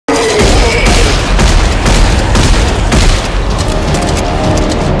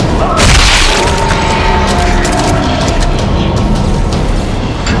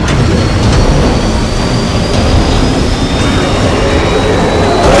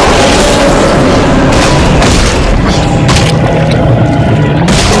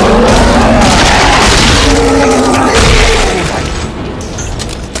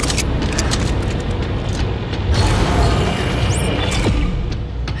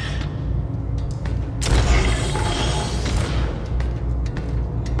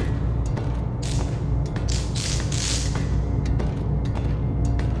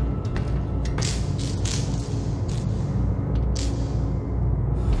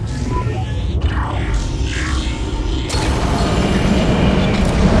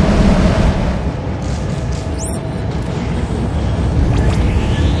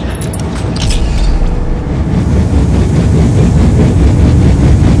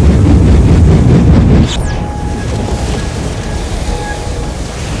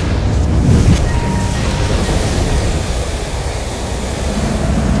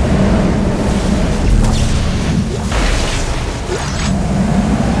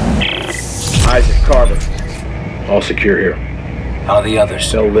Carver. All secure here. How are the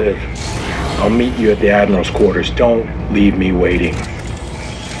others? They'll live. I'll meet you at the Admiral's quarters. Don't leave me waiting.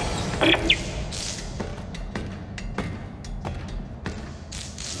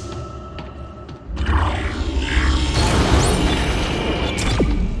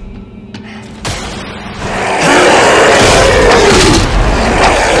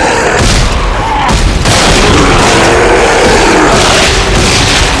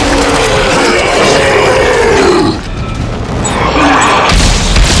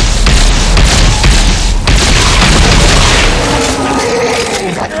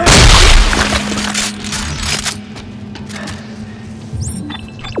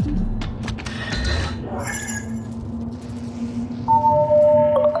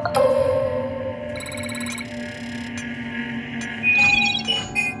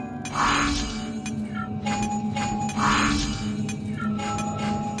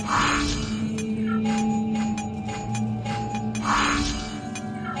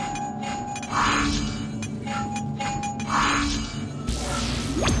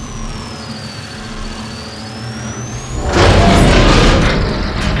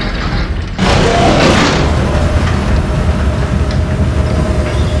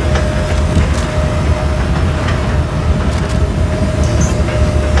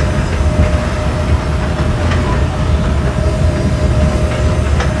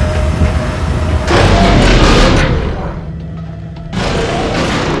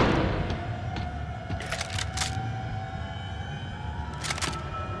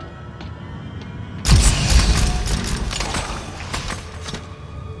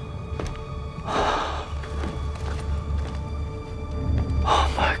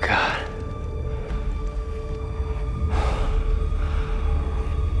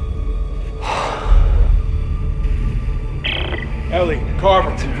 Ellie,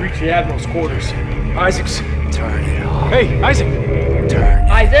 Carver, we've reached the Admiral's quarters. Isaac's... Turn it off. Hey, Isaac! Turn it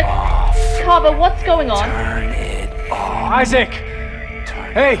Isaac? off. Carver, what's going on? Turn it off. Isaac!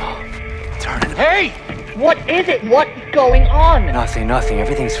 Turn Hey! it off. Turn it off. Hey! What is it? What's going on? Nothing.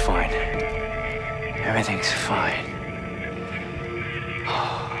 Everything's fine. Everything's fine.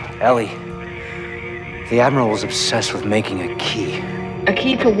 Ellie, the Admiral was obsessed with making a key. A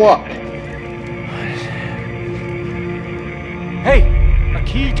key to what? Hey! A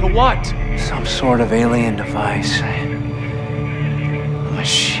key to what? Some sort of alien device. A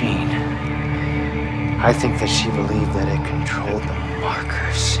machine. I think that she believed that it controlled the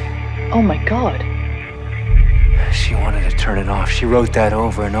markers. Oh my god. She wanted to turn it off. She wrote that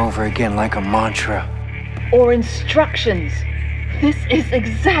over and over again like a mantra. Or instructions. This is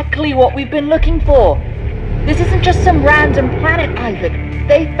exactly what we've been looking for. This isn't just some random planet, Isaac.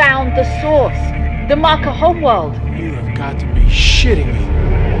 They found the source. The marker homeworld. You have got to be shitting me.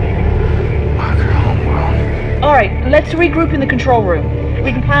 Marker homeworld. Alright, let's regroup in the control room.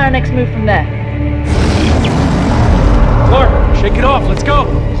 We can plan our next move from there. Clark, shake it off. Let's go.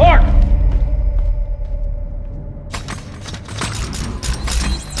 Clark!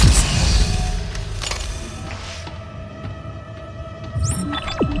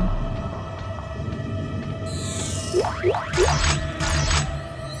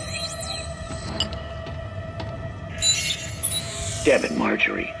 Damn it,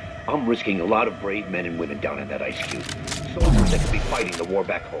 Marjorie. I'm risking a lot of brave men and women down in that ice cube. Soldiers that could be fighting the war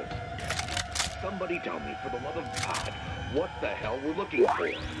back home. Somebody tell me, for the love of God, what the hell we're looking for.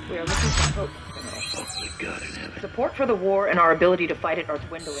 We are looking for hope. Oh, my God in heaven. Support for the war and our ability to fight it are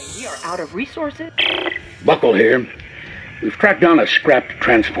dwindling. We are out of resources. Buckle here. We've tracked down a scrapped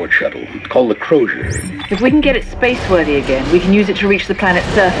transport shuttle called the Crozier. If we can get it space-worthy again, we can use it to reach the planet's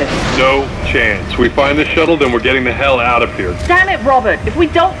surface. No chance. We find the shuttle, then we're getting the hell out of here. Damn it, Robert! If we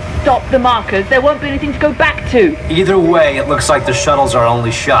don't stop the markers, there won't be anything to go back to. Either way, it looks like the shuttle's our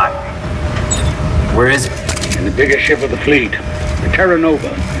only shot. Where is it? In the biggest ship of the fleet, the Terra Nova.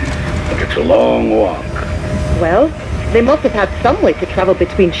 But it's a long walk. Well, they must have had some way to travel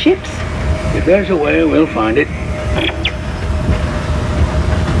between ships. If there's a way, we'll find it.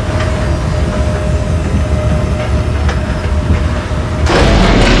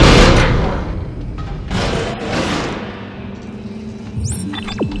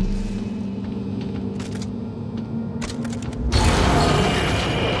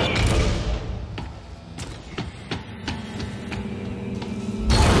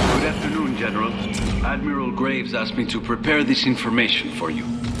 General. Admiral Graves asked me to prepare this information for you.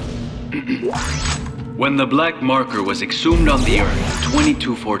 When the black marker was exhumed on the Earth in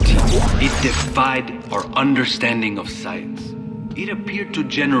 2214, it defied our understanding of science. It appeared to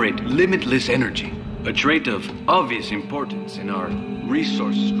generate limitless energy, a trait of obvious importance in our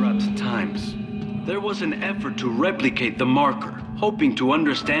resource-strapped times. There was an effort to replicate the marker, hoping to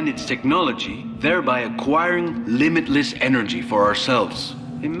understand its technology, thereby acquiring limitless energy for ourselves.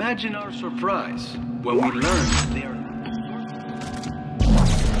 Imagine our surprise when we learned they are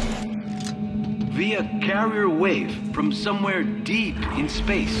via carrier wave from somewhere deep in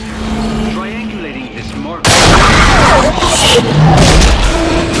space, triangulating this marker.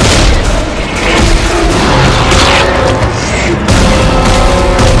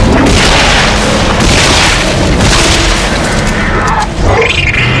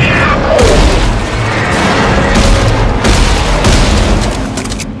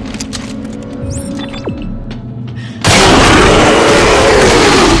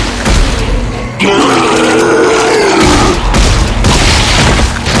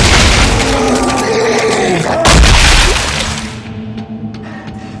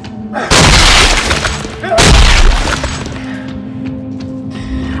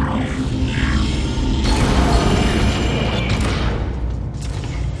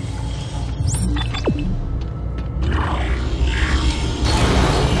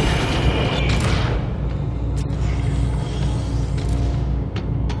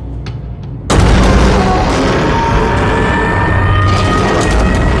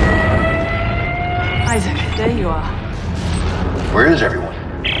 Where is everyone?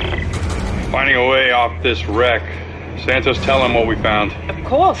 Finding a way off this wreck. Santos, tell him what we found. Of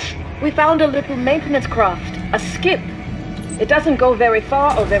course. We found a little maintenance craft, a skip. It doesn't go very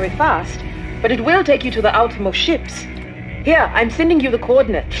far or very fast, but it will take you to the outermost ships. Here, I'm sending you the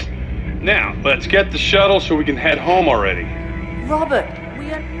coordinates. Now, let's get the shuttle so we can head home already. Robert,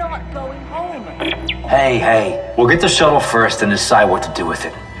 we are not going home. Hey, we'll get the shuttle first and decide what to do with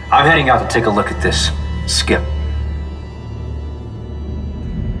it. I'm heading out to take a look at this skip.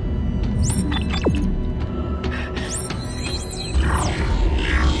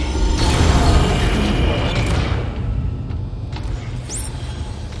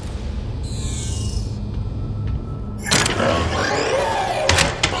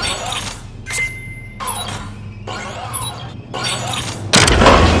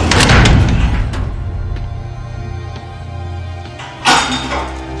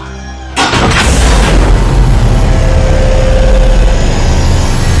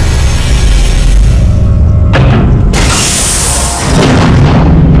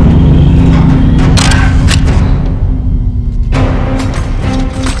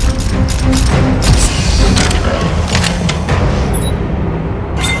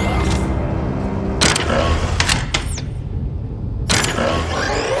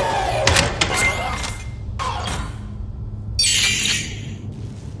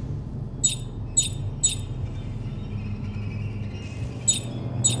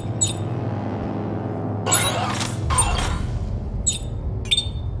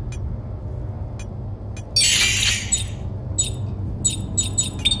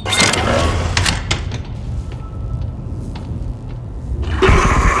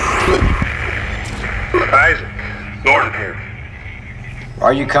 Why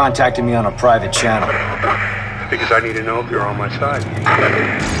are you contacting me on a private channel? Because I need to know if you're on my side.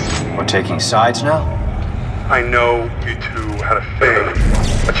 We're taking sides now? I know you two had a thing,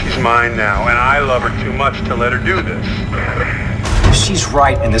 but she's mine now, and I love her too much to let her do this. If she's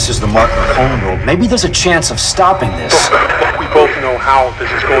right and this is the marker homeworld, maybe there's a chance of stopping this. Look, we both know how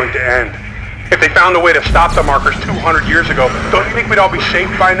this is going to end. If they found a way to stop the markers 200 years ago, don't you think we'd all be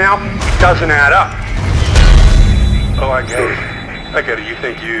safe by now? It doesn't add up. Oh, I get it. I get it. You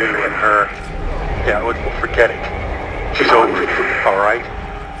think you and her... Yeah, we'll forget it. She's over, all right?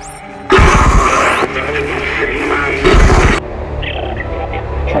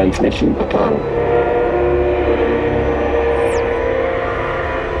 Transmission.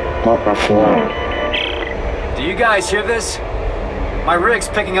 Marker 4. Do you guys hear this? My rig's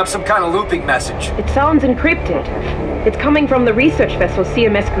picking up some kind of looping message. It sounds encrypted. It's coming from the research vessel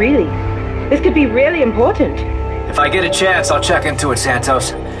CMS Greeley. This could be really important. If I get a chance, I'll check into it,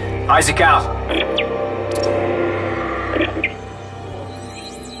 Santos. Isaac out.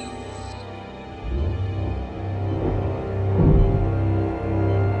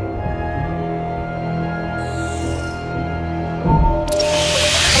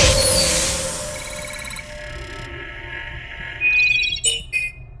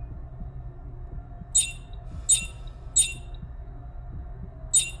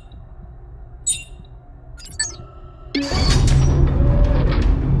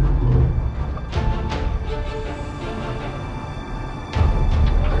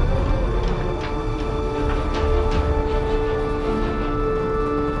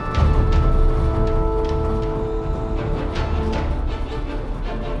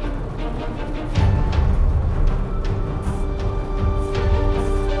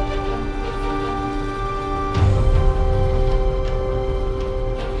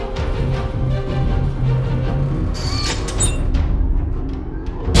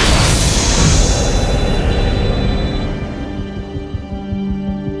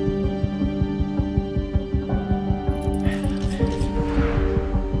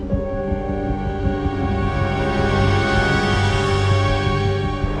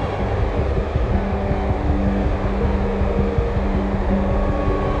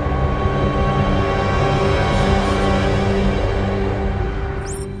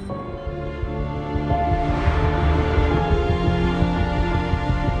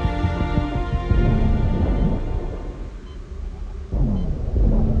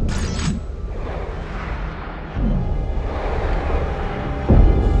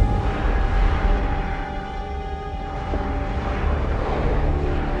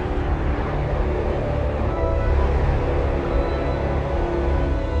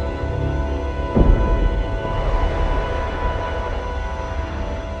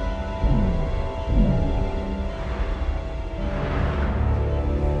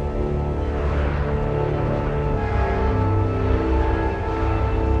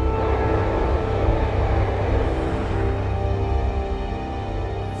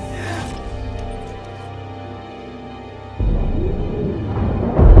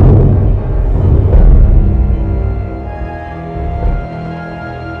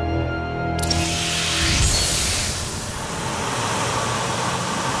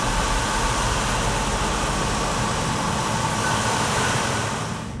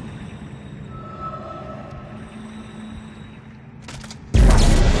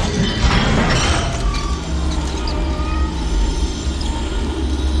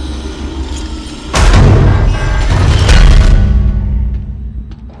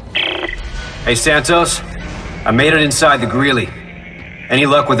 Hey, Santos. I made it inside the Greeley. Any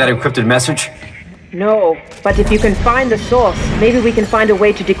luck with that encrypted message? No, but if you can find the source, maybe we can find a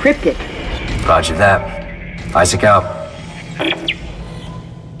way to decrypt it. Roger that. Isaac out.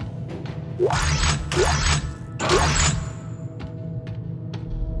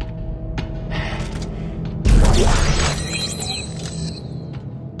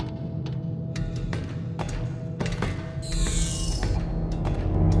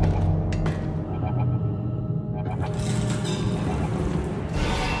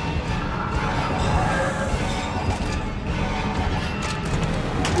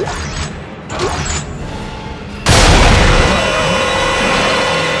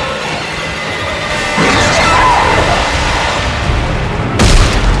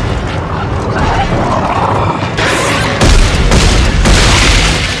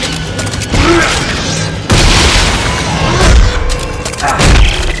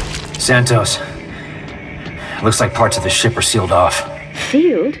 Santos. Looks like parts of the ship are sealed off.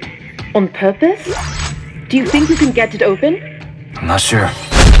 Sealed? On purpose? Do you think you can get it open? I'm not sure.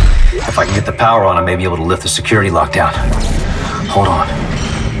 If I can get the power on, I may be able to lift the security lockdown. Hold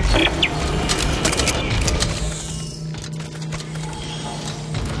on.